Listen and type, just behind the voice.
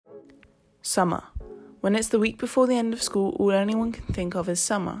Summer. When it's the week before the end of school, all anyone can think of is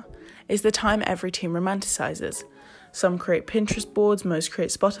summer. It's the time every teen romanticizes. Some create Pinterest boards, most create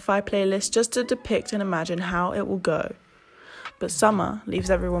Spotify playlists just to depict and imagine how it will go. But summer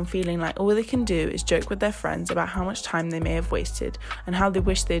leaves everyone feeling like all they can do is joke with their friends about how much time they may have wasted and how they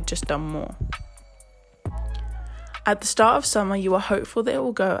wish they'd just done more. At the start of summer, you are hopeful that it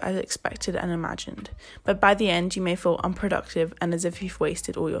will go as expected and imagined, but by the end you may feel unproductive and as if you've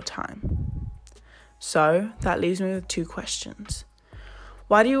wasted all your time. So, that leaves me with 2 questions.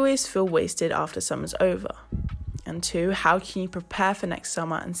 Why do you always feel wasted after summer's over? And 2, how can you prepare for next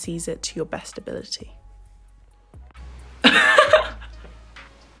summer and seize it to your best ability?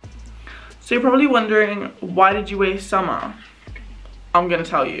 So you're probably wondering, why did you waste summer? I'm gonna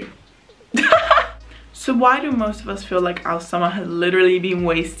tell you. So why do most of us feel like our summer has literally been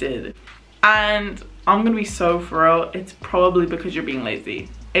wasted? And I'm gonna be so for real, it's probably because you're being lazy.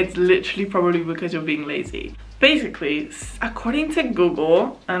 It's literally probably because you're being lazy. Basically, according to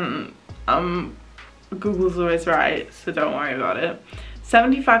Google, and Google's always right, so don't worry about it,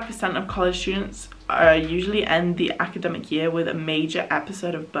 75% of college students usually end the academic year with a major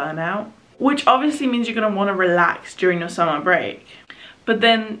episode of burnout, which obviously means you're gonna wanna relax during your summer break. But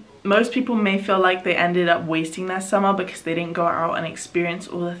then most people may feel like they ended up wasting their summer because they didn't go out and experience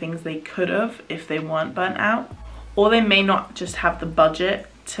all the things they could have if they weren't burnt out. Or they may not just have the budget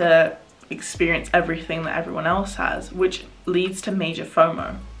to experience everything that everyone else has, which leads to major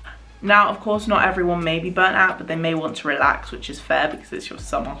FOMO. Now, of course, not everyone may be burnt out, but they may want to relax, which is fair because it's your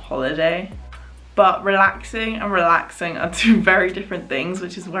summer holiday. But relaxing and relaxing are 2 very different things,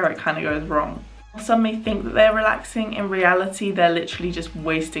 which is where it kind of goes wrong. Some may think that they're relaxing. In reality, they're literally just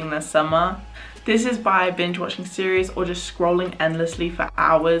wasting their summer. This is by binge watching series or just scrolling endlessly for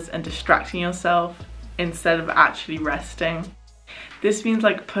hours and distracting yourself instead of actually resting. This means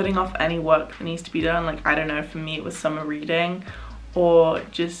like putting off any work that needs to be done. Like, I don't know, for me it was summer reading or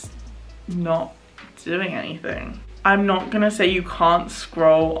just not doing anything. I'm not gonna say you can't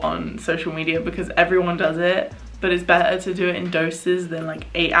scroll on social media because everyone does it, but it's better to do it in doses than like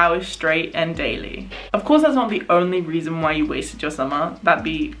 8 hours straight and daily. Of course, that's not the only reason why you wasted your summer. That'd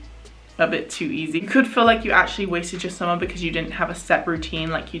be a bit too easy. You could feel like you actually wasted your summer because you didn't have a set routine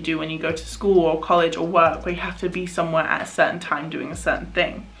like you do when you go to school or college or work, where you have to be somewhere at a certain time doing a certain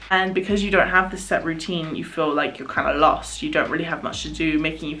thing. And because you don't have this set routine, you feel like you're kind of lost. You don't really have much to do,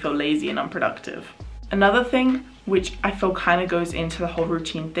 making you feel lazy and unproductive. Another thing which I feel kind of goes into the whole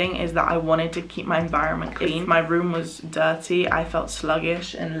routine thing is that I wanted to keep my environment clean. My room was dirty. I felt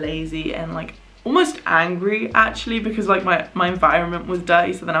sluggish and lazy and like almost angry actually because like my environment was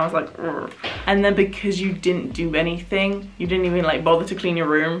dirty. So then I was like, ugh. And then because you didn't do anything, you didn't even like bother to clean your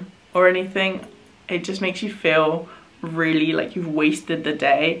room or anything, it just makes you feel really like you've wasted the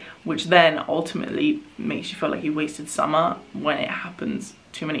day, which then ultimately makes you feel like you wasted summer when it happens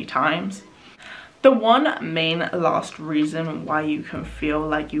too many times. The one main last reason why you can feel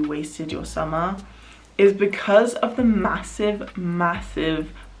like you wasted your summer is because of the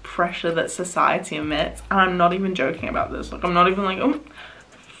massive pressure that society emits. And I'm not even joking about this. Like, I'm not even like, oh,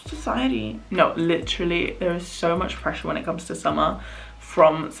 society. No, literally, there is so much pressure when it comes to summer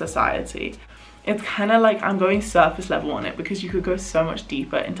from society. It's kind of like I'm going surface level on it because you could go so much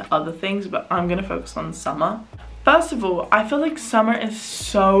deeper into other things, but I'm gonna focus on summer. First of all, I feel like summer is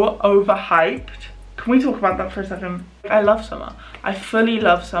so overhyped. Can we talk about that for a second? I love summer. I fully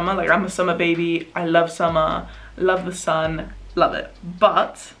love summer. Like, I'm a summer baby. I love summer, love the sun, love it.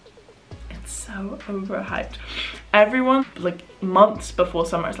 But it's so overhyped. Everyone, like months before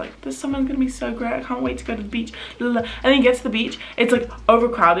summer, is like, this summer's gonna be so great. I can't wait to go to the beach. And then you get to the beach, it's like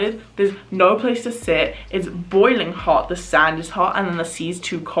overcrowded. There's no place to sit. It's boiling hot. The sand is hot and then the sea's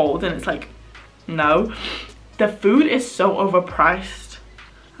too cold. And it's like, no. The food is so overpriced.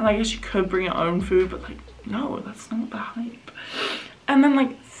 And I guess you could bring your own food, but like, no, that's not the hype. And then like,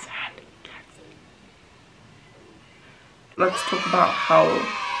 sand gets... Let's talk about how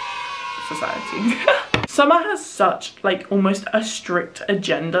society. Summer has such like almost a strict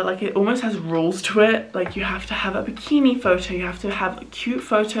agenda. Like, it almost has rules to it. Like, you have to have a bikini photo. You have to have cute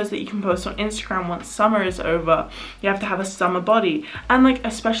photos that you can post on Instagram once summer is over. You have to have a summer body. And like,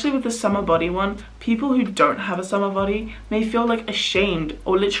 especially with the summer body one, people who don't have a summer body may feel like ashamed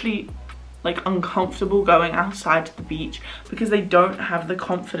or literally like uncomfortable going outside to the beach because they don't have the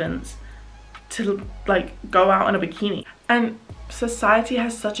confidence to like go out in a bikini. And society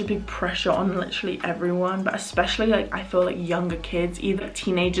has such a big pressure on literally everyone, but especially like I feel like younger kids, either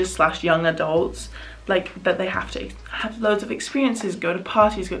teenagers / young adults, like that they have to have loads of experiences, go to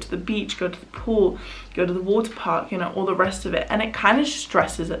parties, go to the beach, go to the pool, go to the water park, you know, all the rest of it. And it kind of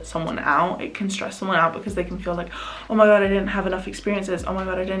stresses someone out. It can stress someone out because they can feel like, oh my god, I didn't have enough experiences, oh my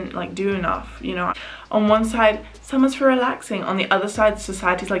god, I didn't like do enough, you know. On one side, summer's for relaxing. On the other side,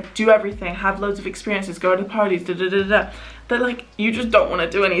 society's like, do everything, have loads of experiences, go to parties, da da da da. That like, you just don't want to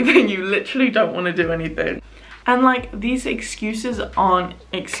do anything. You literally don't want to do anything. And like, these excuses aren't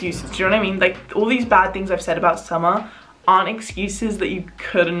excuses, do you know what I mean? Like, all these bad things I've said about summer aren't excuses that you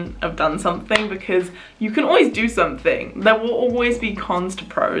couldn't have done something, because you can always do something. There will always be cons to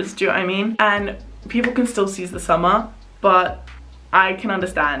pros, do you know what I mean? And people can still seize the summer, but I can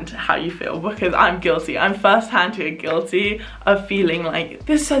understand how you feel, because I'm guilty. I'm firsthand here guilty of feeling like,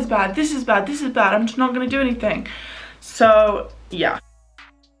 this is bad, this is bad, this is bad, I'm just not gonna do anything. So yeah.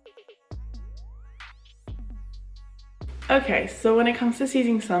 Okay, so when it comes to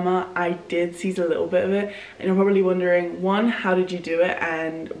seizing summer, I did seize a little bit of it, and you're probably wondering, one, how did you do it,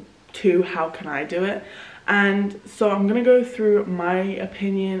 and two, how can I do it? And so I'm gonna go through my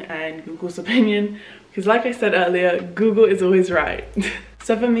opinion and Google's opinion, because like I said earlier, Google is always right.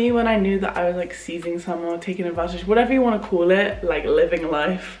 So for me, when I knew that I was like seizing summer, taking advantage, whatever you want to call it, like living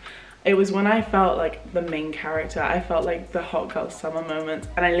life, it was when I felt like the main character. I felt like the hot girl summer moment,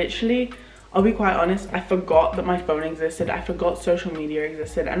 and I literally, I'll be quite honest, I forgot that my phone existed, I forgot social media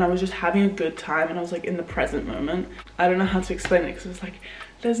existed, and I was just having a good time, and I was like in the present moment. I don't know how to explain it, because it was like,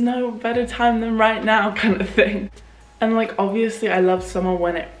 there's no better time than right now kind of thing. And like, obviously I loved summer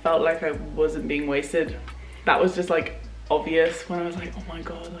when it felt like I wasn't being wasted. That was just like obvious, when I was like, oh my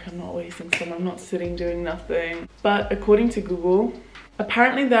god, like I'm not wasting summer, I'm not sitting doing nothing. But according to Google,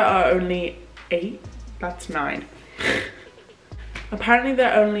 apparently there are only 8, that's 9. Apparently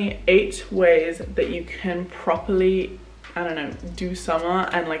there are only 8 ways that you can properly, I don't know, do summer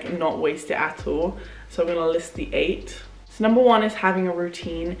and like not waste it at all. So I'm gonna list the 8. So number 1 is having a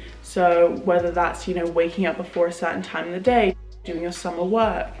routine. So whether that's, you know, waking up before a certain time in the day, doing your summer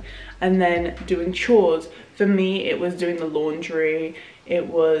work, and then doing chores. For me, it was doing the laundry, it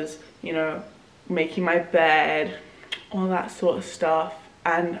was, you know, making my bed, all that sort of stuff.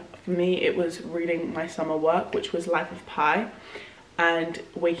 And for me, it was reading my summer work, which was Life of Pi, and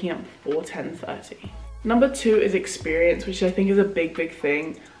waking up before 10:30. Number 2 is experience, which I think is a big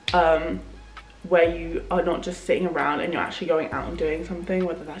thing, where you are not just sitting around and you're actually going out and doing something,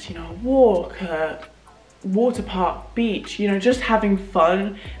 whether that's, you know, a walk, a water park, beach, you know, just having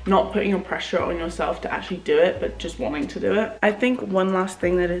fun, not putting your pressure on yourself to actually do it, but just wanting to do it. I think one last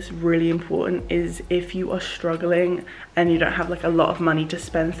thing that is really important is if you are struggling and you don't have like a lot of money to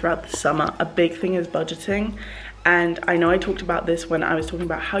spend throughout the summer, a big thing is budgeting. And I know I talked about this when I was talking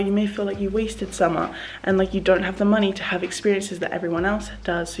about how you may feel like you wasted summer, and like you don't have the money to have experiences that everyone else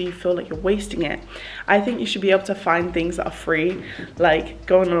does, so you feel like you're wasting it. I think you should be able to find things that are free, like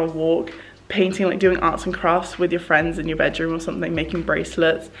going on a walk, painting, like doing arts and crafts with your friends in your bedroom or something, making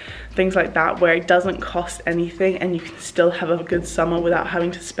bracelets, things like that, where it doesn't cost anything and you can still have a good summer without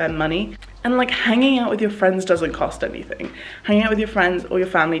having to spend money. And like hanging out with your friends doesn't cost anything. Hanging out with your friends or your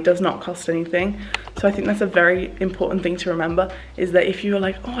family does not cost anything. So I think that's a very important thing to remember, is that if you're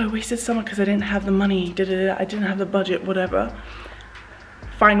like, oh, I wasted summer because I didn't have the money, I didn't have the budget, whatever,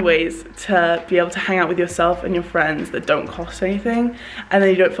 find ways to be able to hang out with yourself and your friends that don't cost anything, and then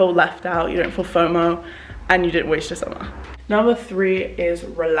you don't feel left out, you don't feel FOMO, and you didn't waste your summer. Number 3 is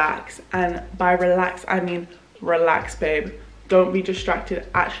relax, and by relax I mean relax, babe. Don't be distracted.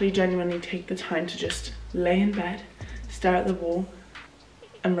 Actually genuinely take the time to just lay in bed, stare at the wall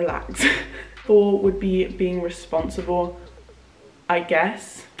and relax. 4 would be being responsible, I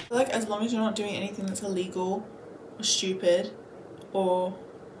guess. I feel like as long as you're not doing anything that's illegal or stupid or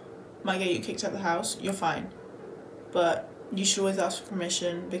might get you kicked out of the house, you're fine. But you should always ask for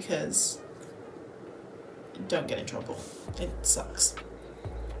permission, because don't get in trouble. It sucks.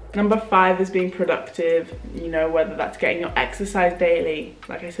 Number 5 is being productive, you know, whether that's getting your exercise daily,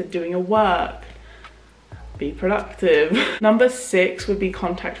 like I said, doing your work. Be productive. Number 6 would be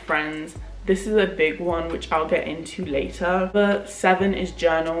contact friends. This is a big one, which I'll get into later. Number 7 is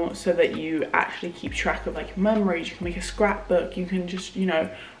journal, so that you actually keep track of like memories. You can make a scrapbook, you can just, you know,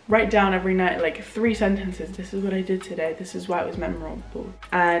 write down every night like 3 sentences. This is what I did today, this is why it was memorable.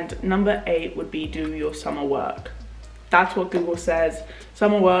 And number 8 would be do your summer work. That's what Google says.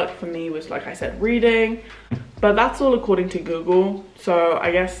 Summer work for me was, like I said, reading, but that's all according to Google. So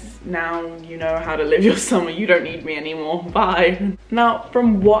I guess now you know how to live your summer. You don't need me anymore, bye. Now,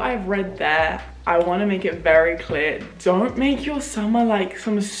 from what I've read there, I want to make it very clear, don't make your summer like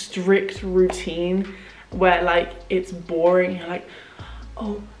some strict routine where like it's boring. You're like,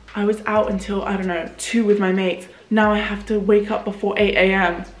 oh, I was out until, I don't know, 2 with my mates. Now I have to wake up before 8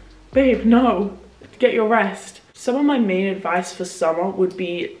 a.m. Babe, no, get your rest. Some of my main advice for summer would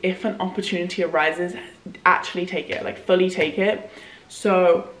be, if an opportunity arises, actually take it, like fully take it.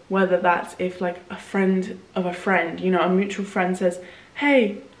 So whether that's if like a friend of a friend, you know, a mutual friend says,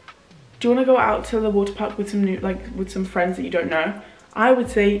 hey, do you want to go out to the water park with some with some friends that you don't know? I would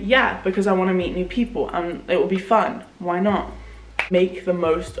say yeah, because I want to meet new people and it will be fun. Why not? Make the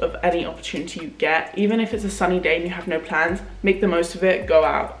most of any opportunity you get. Even if it's a sunny day and you have no plans, make the most of it, go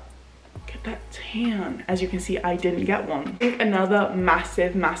out. Get that tan. As you can see, I didn't get one. I think another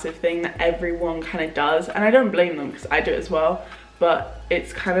massive thing that everyone kind of does, and I don't blame them because I do it as well, but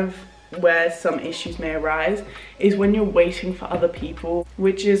it's kind of where some issues may arise, is when you're waiting for other people,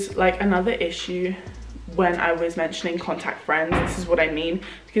 which is like another issue. When I was mentioning contact friends, this is what I mean,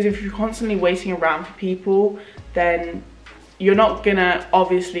 because if you're constantly waiting around for people, then you're not gonna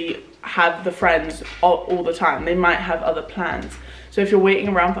obviously have the friends all the time. They might have other plans. So if you're waiting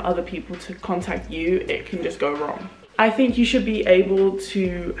around for other people to contact you, it can just go wrong. I think you should be able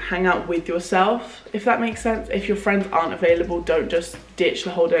to hang out with yourself, if that makes sense. If your friends aren't available, don't just ditch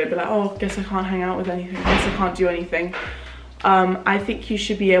the whole day and be like, oh, guess I can't hang out with anything, guess I can't do anything. I think you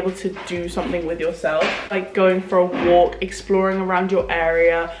should be able to do something with yourself, like going for a walk, exploring around your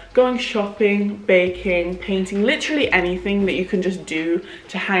area, going shopping, baking, painting, literally anything that you can just do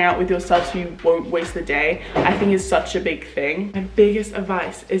to hang out with yourself so you won't waste the day. I think is such a big thing. My biggest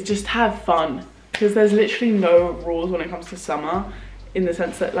advice is just have fun, because there's literally no rules when it comes to summer, in the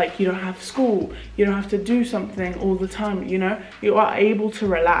sense that like you don't have school, you don't have to do something all the time, you know, you are able to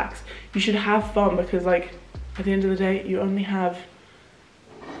relax. You should have fun, because like at the end of the day, you only have,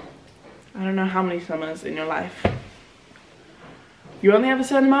 I don't know how many summers in your life. You only have a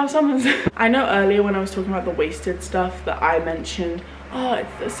certain amount of summers. I know earlier when I was talking about the wasted stuff that I mentioned, oh,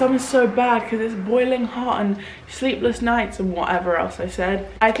 summer's so bad because it's boiling hot and sleepless nights and whatever else I said.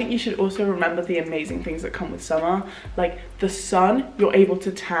 I think you should also remember the amazing things that come with summer. Like the sun, you're able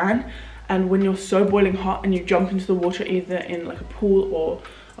to tan, and when you're so boiling hot and you jump into the water, either in like a pool or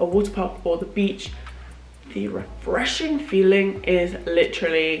a water park or the beach, the refreshing feeling is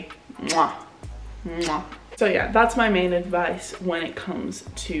literally mwah, mwah. So yeah, that's my main advice when it comes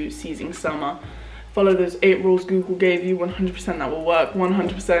to seizing summer. Follow those 8 rules Google gave you. 100% that will work.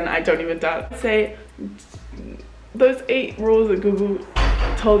 100%, I don't even doubt. I'd say those 8 rules that Google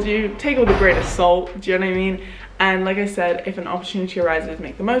told you, take it with a grain of salt. Do you know what I mean? And like I said, if an opportunity arises,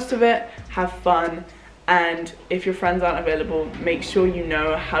 make the most of it, have fun. And if your friends aren't available, make sure you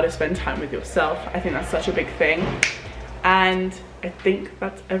know how to spend time with yourself. I think that's such a big thing. And I think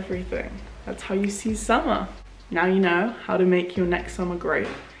that's everything. That's how you seize summer. Now you know how to make your next summer great.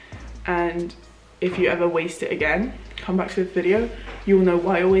 And if you ever waste it again, come back to this video. You'll know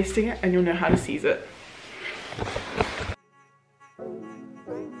why you're wasting it and you'll know how to seize it.